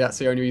 Literally, that's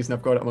the only reason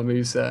I've got it on my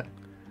moveset.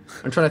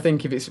 I'm trying to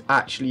think if it's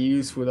actually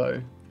useful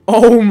though.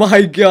 Oh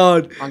my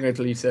god! I'm going to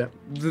delete it.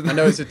 I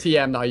know it's a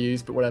TM that I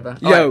use, but whatever.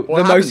 Yo,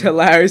 the most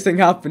hilarious thing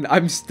happened.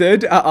 I'm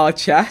stood at our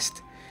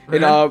chest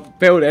in our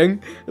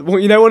building. Well,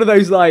 you know, one of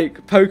those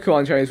like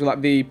Pokemon trainers with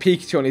like the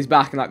Pikachu on his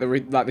back and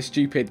like the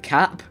stupid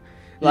cap,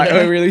 like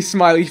a really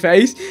smiley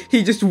face.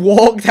 He just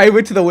walked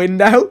over to the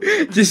window,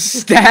 just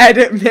stared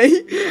at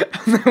me,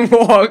 and then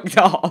walked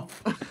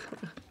off.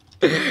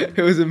 It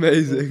was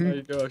amazing. Oh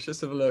my gosh,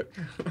 let's have a look.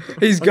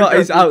 He's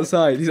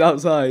outside. He's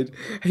outside.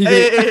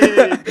 Hey,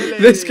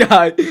 this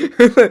guy,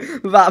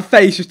 that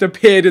face just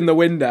appeared in the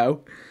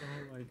window.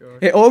 Oh my gosh.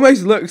 It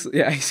almost looks,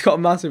 yeah, he's got a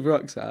massive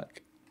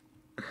rucksack.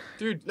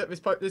 Dude, look,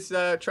 this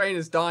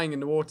trainer's dying in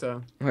the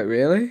water. Wait,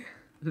 really?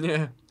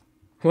 Yeah.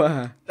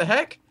 Where? The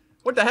heck?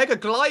 What the heck? A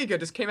Gligar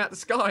just came out the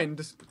sky and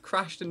just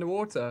crashed in the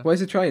water. Where's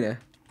the trainer?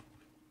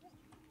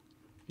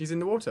 He's in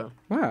the water.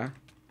 Where?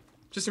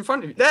 Just in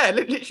front of you. There,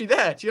 literally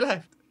there, to your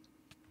left.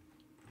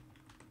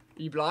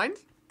 Are you blind?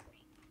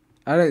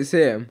 I don't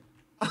see him.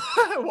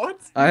 What?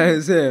 I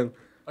don't see him.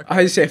 Okay.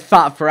 I just say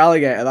fat for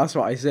alligator, that's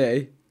what I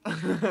see.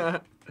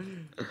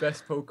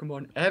 Best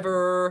Pokemon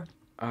ever.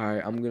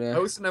 Alright, I'm I gonna...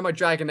 also know my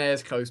Dragonair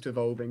is close to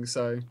evolving,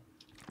 so...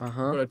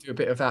 Uh-huh. Gotta do a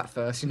bit of that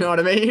first, you know what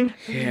I mean?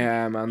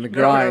 Yeah, man, the You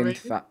know what I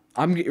grind. mean?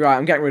 I'm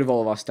getting rid of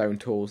all of our stone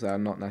tools. They're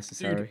not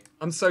necessary. Dude,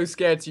 I'm so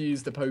scared to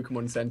use the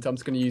Pokemon Center. I'm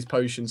just gonna use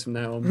potions from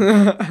now on.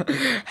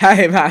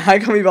 Hey man, I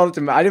can't be bothered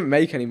to. I didn't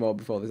make any more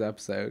before this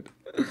episode.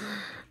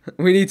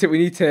 We need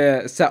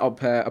to set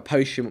up a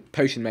potion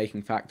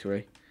making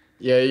factory.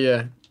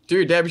 Yeah.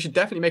 Dude, yeah, we should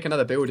definitely make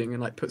another building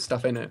and like put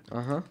stuff in it.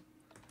 Uh-huh.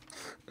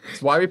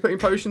 So why are we putting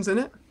potions in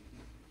it?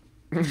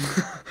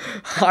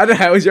 I don't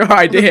know, it was your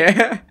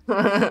idea.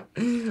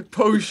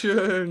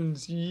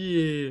 Potions,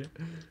 yeah.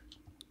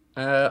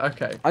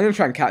 Okay. I'm gonna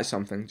try and catch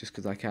something just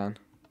because I can.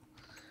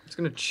 I'm just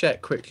gonna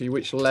check quickly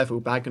which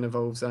level Bagon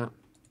evolves at.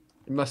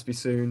 It must be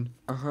soon.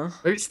 Uh-huh.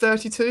 Maybe it's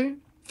 32?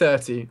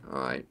 30.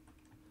 Alright.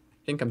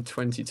 I think I'm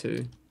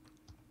 22.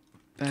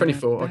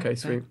 24. Okay,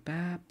 sweet.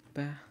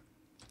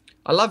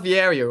 I love the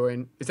area we're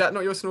in. Is that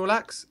not your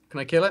Snorlax? Can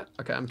I kill it?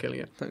 Okay, I'm killing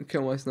it. Don't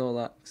kill my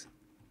Snorlax.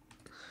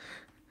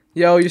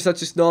 Yo, you're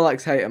such a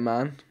Snorlax hater,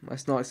 man. My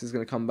Snorlax is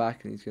gonna come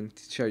back and he's gonna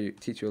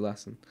teach you a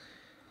lesson.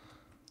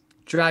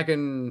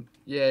 Dragon,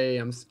 yay!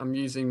 I'm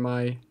using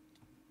my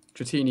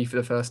Dratini for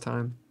the first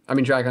time. I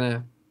mean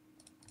Dragonair.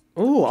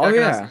 Oh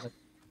yeah.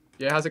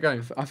 Yeah, how's it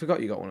going? I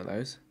forgot you got one of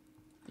those.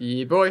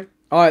 Yeah, boy.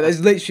 Alright,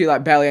 there's literally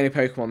like barely any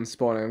Pokemon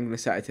spawning. I'm gonna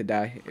set it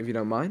today, if you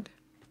don't mind.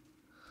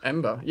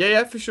 Ember.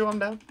 Yeah, for sure, I'm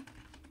down.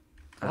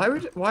 Why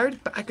would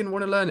Bagon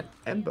want to learn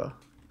Ember?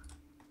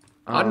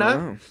 I don't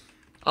know.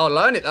 I'll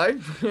learn it though.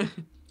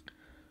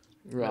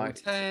 Right.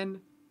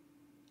 10.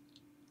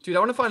 Dude, I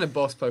want to find a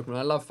boss Pokemon.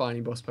 I love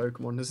finding boss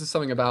Pokemon. There's just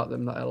something about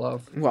them that I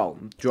love. Well,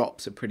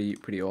 drops are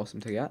pretty awesome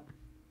to get.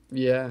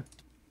 Yeah.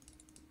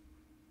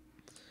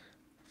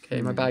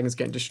 Okay, my Bagon's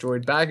getting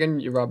destroyed.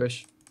 Bagon, you're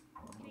rubbish.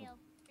 3-0.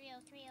 Here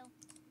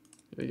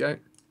we go.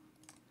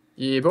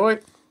 Yeah, boy.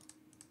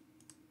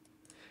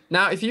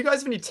 Now, if you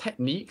guys have any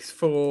techniques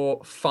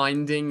for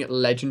finding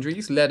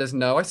legendaries, let us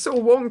know. I saw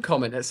one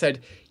comment that said,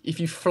 if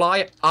you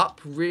fly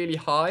up really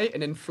high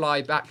and then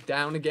fly back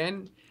down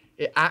again,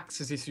 it acts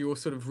as if you're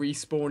sort of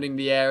respawning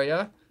the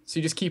area. So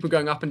you just keep on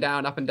going up and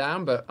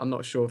down, but I'm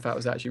not sure if that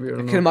was actually real or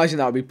not. I can imagine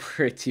that would be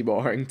pretty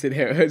boring to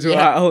do as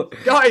well.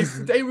 Guys,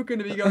 today we're going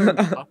to be going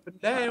up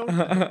and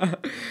down.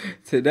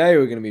 Today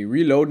we're going to be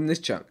reloading this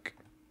chunk.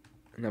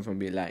 And everyone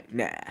will be like,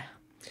 nah.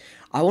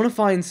 I want to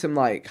find some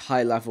like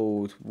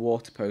high-leveled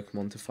water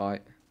Pokemon to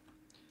fight.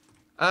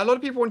 A lot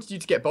of people wanted you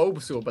to get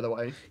Bulbasaur, by the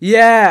way.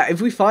 Yeah, if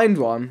we find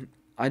one,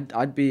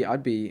 I'd be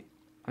okay.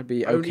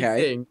 Only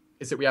thing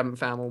is that we haven't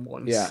found one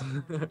once. Yeah,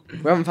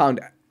 we haven't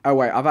found. Oh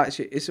wait,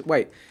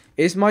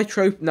 is my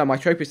No, my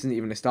Tropius isn't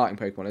even a starting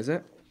Pokemon, is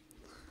it?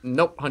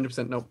 Nope,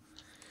 100% nope.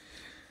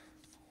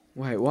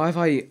 Wait, why have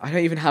I don't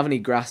even have any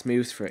grass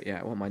moves for it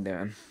yet. What am I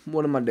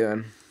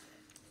doing?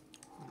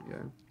 Yeah.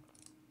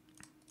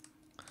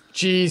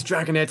 Jeez,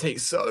 Dragonair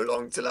takes so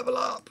long to level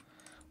up.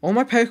 All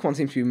my Pokemon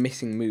seem to be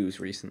missing moves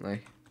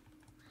recently.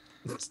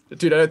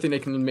 Dude, I don't think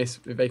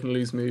they can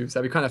lose moves.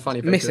 That'd be kind of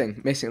funny.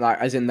 Missing, like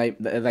as in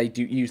they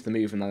do use the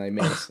move and then they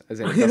miss, as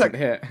in it doesn't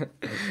hit.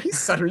 He's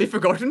suddenly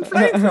forgotten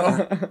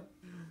flamethrower.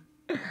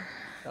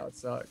 That would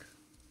suck.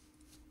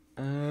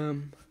 I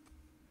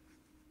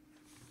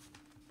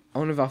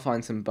wonder if I'll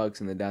find some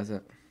bugs in the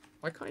desert.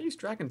 Why can't I use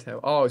Dragon Tail?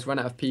 Oh, it's run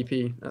out of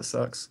PP. That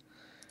sucks.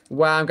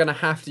 Wow, I'm gonna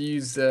have to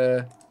use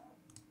the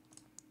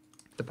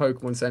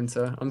Pokemon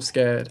Center. I'm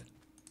scared.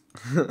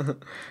 Did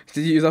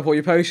you use up all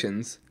your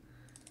potions?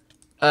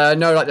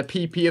 No, like the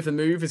PP of the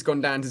move has gone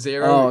down to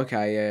 0. Oh,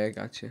 okay, yeah,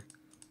 gotcha.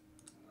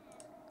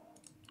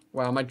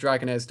 Wow, my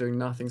Dragonair's doing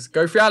nothing.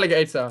 Go for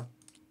alligator.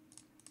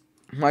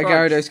 My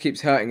Gyarados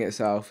keeps hurting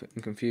itself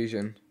in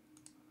confusion.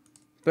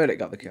 But it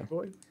got the kill.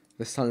 Boy.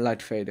 The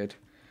sunlight faded.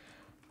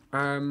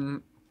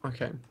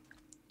 Okay.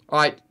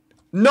 Alright.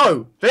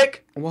 No!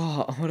 Vic!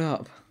 What? What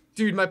up?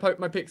 Dude, my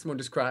Pixelmon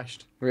just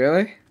crashed.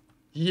 Really?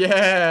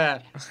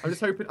 Yeah!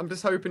 I'm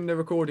just hoping the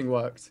recording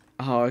worked.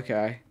 Oh,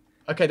 okay.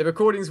 Okay, the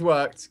recording's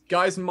worked.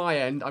 Guys, on my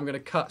end, I'm gonna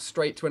cut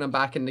straight to when I'm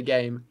back in the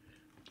game.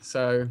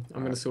 So,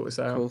 I'm gonna sort this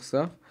out. Cool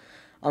stuff.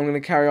 I'm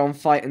gonna carry on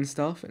fighting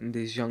stuff and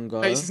this young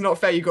guy. Hey, this is not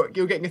fair. You're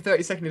getting a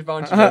 30-second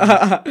advantage.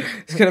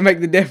 It's gonna make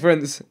the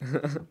difference.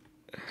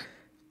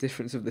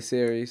 Difference of the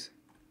series.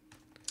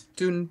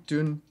 Dun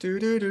dun doo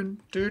doo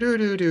dun doo doo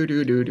doo doo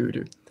doo doo doo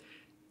doo.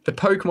 The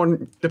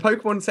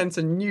Pokemon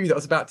Center knew that I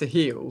was about to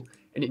heal,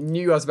 and it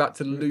knew I was about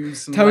to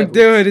lose some Don't levels.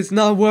 do it. It's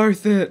not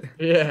worth it.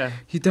 Yeah.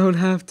 You don't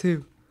have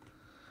to.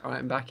 All right,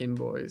 I'm back in,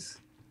 boys.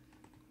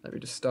 Let me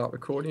just start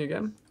recording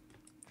again.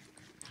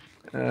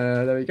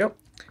 There we go.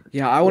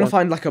 Yeah, I want to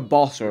find like a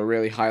boss or a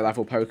really high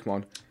level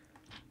Pokemon.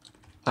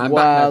 I'm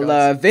back now,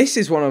 guys. This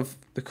is one of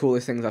the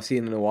coolest things I've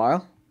seen in a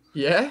while.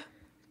 Yeah?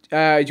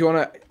 Do you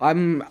want to...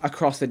 I'm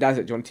across the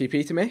desert. Do you want to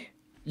TP to me?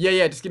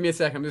 Yeah, just give me a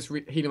second. I'm just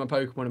healing my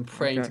Pokemon and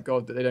praying to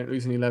God that they don't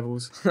lose any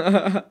levels.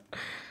 It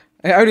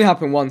only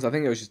happened once. I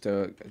think it was just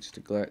a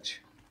glitch.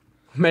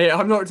 Mate,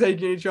 I'm not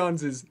taking any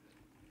chances.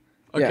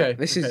 Okay. Yeah,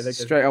 this is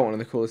straight out one of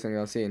the coolest things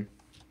I've seen.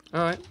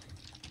 Alright.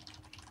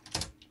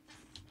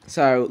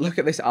 So, look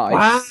at this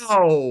ice.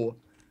 Wow!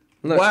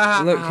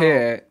 Look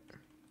here.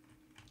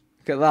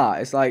 Look at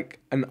that. It's like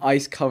an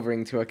ice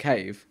covering to a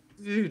cave.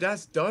 Dude,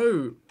 that's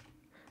dope.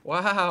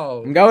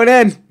 Wow. I'm going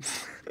in.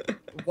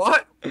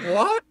 What?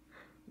 What?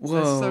 Whoa.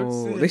 That's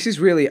so sick. This is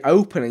really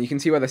open and you can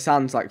see where the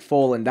sand's like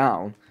falling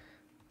down.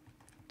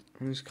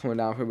 I'm just coming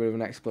down for a bit of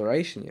an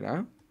exploration, you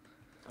know?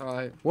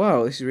 Alright.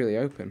 Whoa, this is really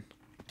open.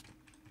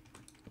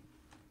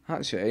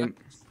 Actually,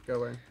 Go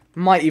away.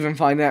 might even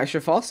find an extra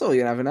fossil,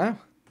 you never know.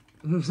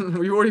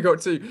 We've already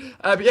got 2.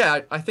 But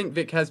yeah, I think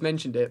Vic has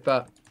mentioned it,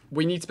 but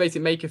we need to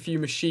basically make a few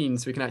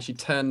machines so we can actually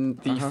turn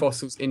the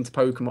fossils into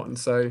Pokemon,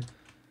 so...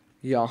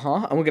 Yeah,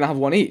 and we're going to have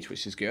one each,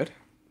 which is good.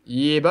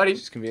 Yeah, buddy.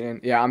 Which is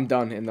convenient. Yeah, I'm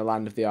done in the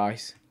land of the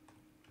ice.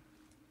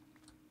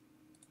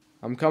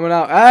 I'm coming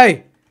out.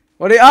 Hey!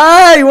 What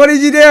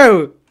did you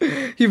do?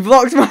 You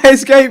blocked my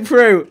escape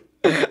route.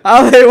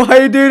 Ali, why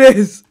you do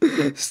this?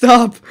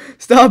 Stop,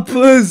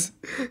 please.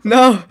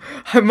 No,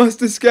 I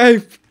must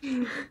escape.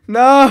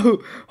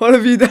 No, what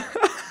have you done?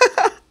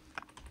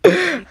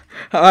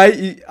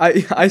 Alright,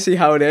 I see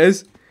how it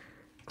is.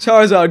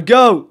 Charizard,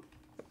 go!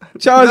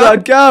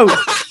 Charizard, go!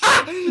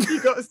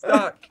 You got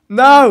stuck.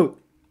 No!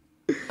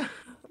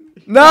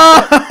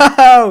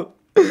 No!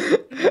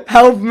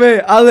 Help me,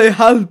 Ali,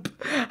 help!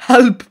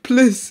 Help,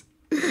 please!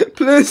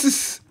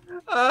 Please!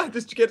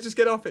 Just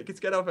get off it.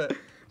 Just get off it.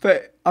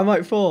 But I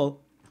might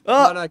fall.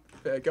 Oh! No,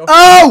 go off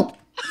Oh!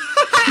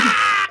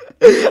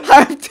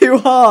 I have 2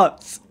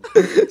 hearts!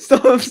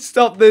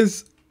 Stop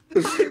this!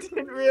 I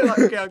didn't realise.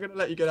 Okay, I'm gonna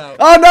let you get out.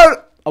 Oh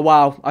no! Oh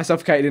wow, I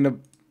suffocated in a...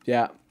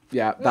 Yeah,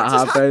 that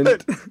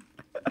happened.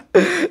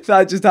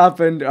 That just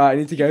happened. Alright, I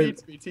need to go.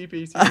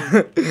 TP.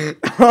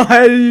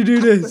 Why did you do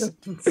this?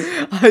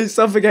 I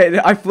suffocated.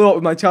 I flew up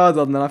with my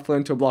Charizard and then I flew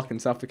into a block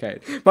and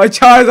suffocated. My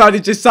Charizard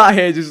is just sat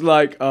here just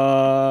like,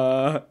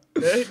 I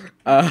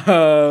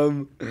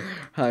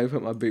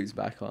put my boots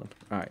back on.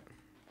 Alright.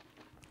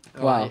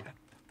 Wow.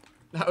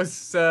 That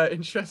was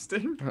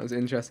interesting. That was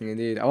interesting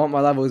indeed. I want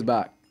my levels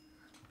back.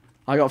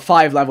 I got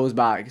 5 levels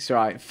back. It's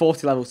alright.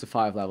 40 levels to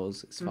 5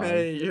 levels. It's fine.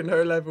 Mate, you're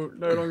no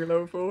longer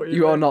level 40.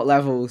 You are not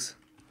levels.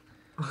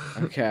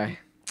 Okay.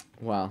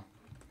 Wow.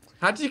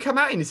 How did you come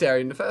out in this area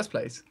in the first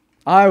place?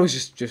 I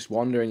was just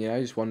wandering, you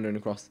know,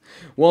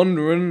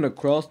 wandering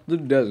across the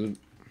desert.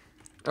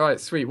 Alright,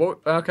 sweet.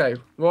 Well, okay.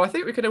 Well, I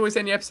think we could always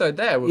end the episode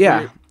there.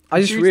 Yeah. I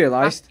just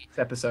realised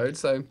episode,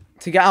 so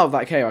to get out of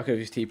that cave, I could have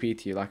just TP'd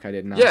to you like I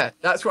did now. Yeah,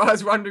 that's why I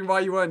was wondering why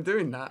you weren't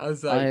doing that. I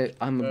was like,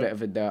 I'm a bit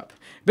of a derp.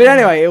 But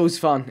anyway, it was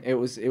fun. It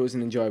was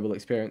an enjoyable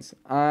experience,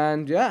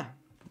 and yeah,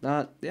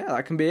 that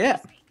can be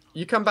it.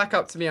 You come back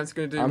up to me. I'm just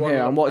gonna do. I'm one here.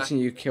 more I'm watching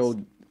you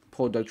kill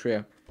poor Doug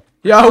Trio.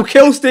 Yo,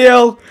 kill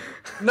steal.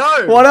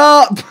 No. What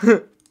up?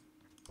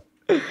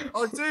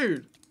 Oh,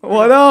 dude.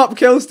 What up,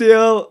 kill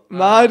steal?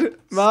 Mad?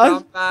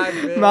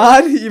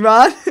 Scumbag, you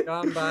mad?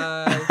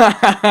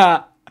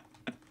 Scumbag.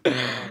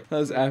 That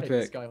was epic. Take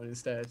this guy on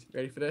instead.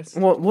 Ready for this?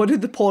 What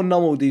did the poor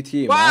Normal do to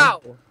you,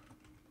 wow. man?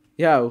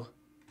 Yo,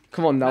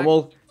 come on,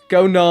 Normal.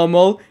 Go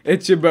Normal.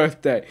 It's your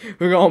birthday.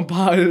 We're going to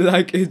party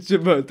like it's your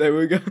birthday.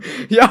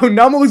 Yo,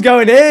 Normal's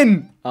going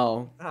in.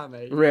 Oh,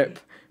 mate. rip.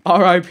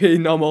 R.I.P.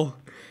 Normal.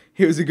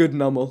 He was a good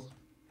Normal.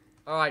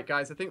 All right,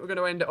 guys. I think we're going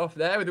to end it off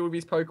there with all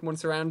these Pokemon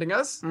surrounding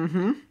us.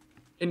 Mm-hmm.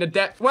 In the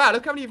depth. Wow,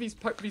 look how many of these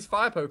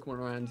fire Pokemon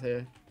around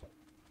here.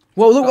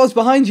 Whoa, look what's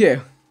behind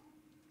you.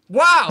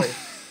 Wow!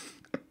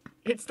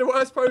 It's the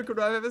worst Pokemon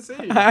I've ever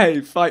seen.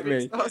 Hey, fight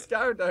me. It's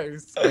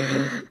Gyarados.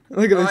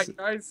 Look at All this. right,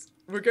 guys.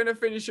 We're going to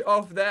finish it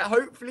off there.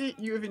 Hopefully,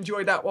 you have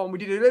enjoyed that one. We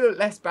did a little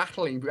less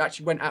battling, but we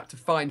actually went out to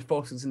find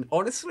fossils. And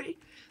honestly,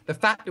 the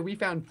fact that we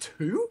found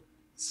 2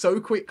 so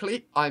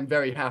quickly, I'm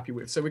very happy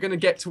with. So we're going to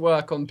get to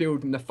work on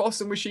building the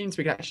fossil machine so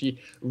we can actually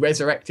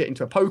resurrect it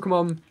into a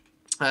Pokemon.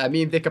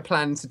 Me and Vic are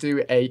planning to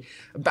do a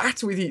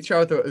battle with each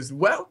other as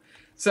well.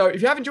 So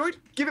if you have enjoyed,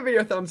 give the video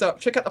a thumbs up.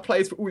 Check out the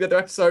plays for all the other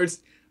episodes.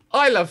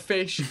 I love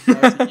fish.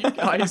 I'll see you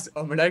guys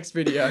on the next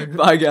video.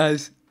 Bye,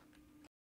 guys.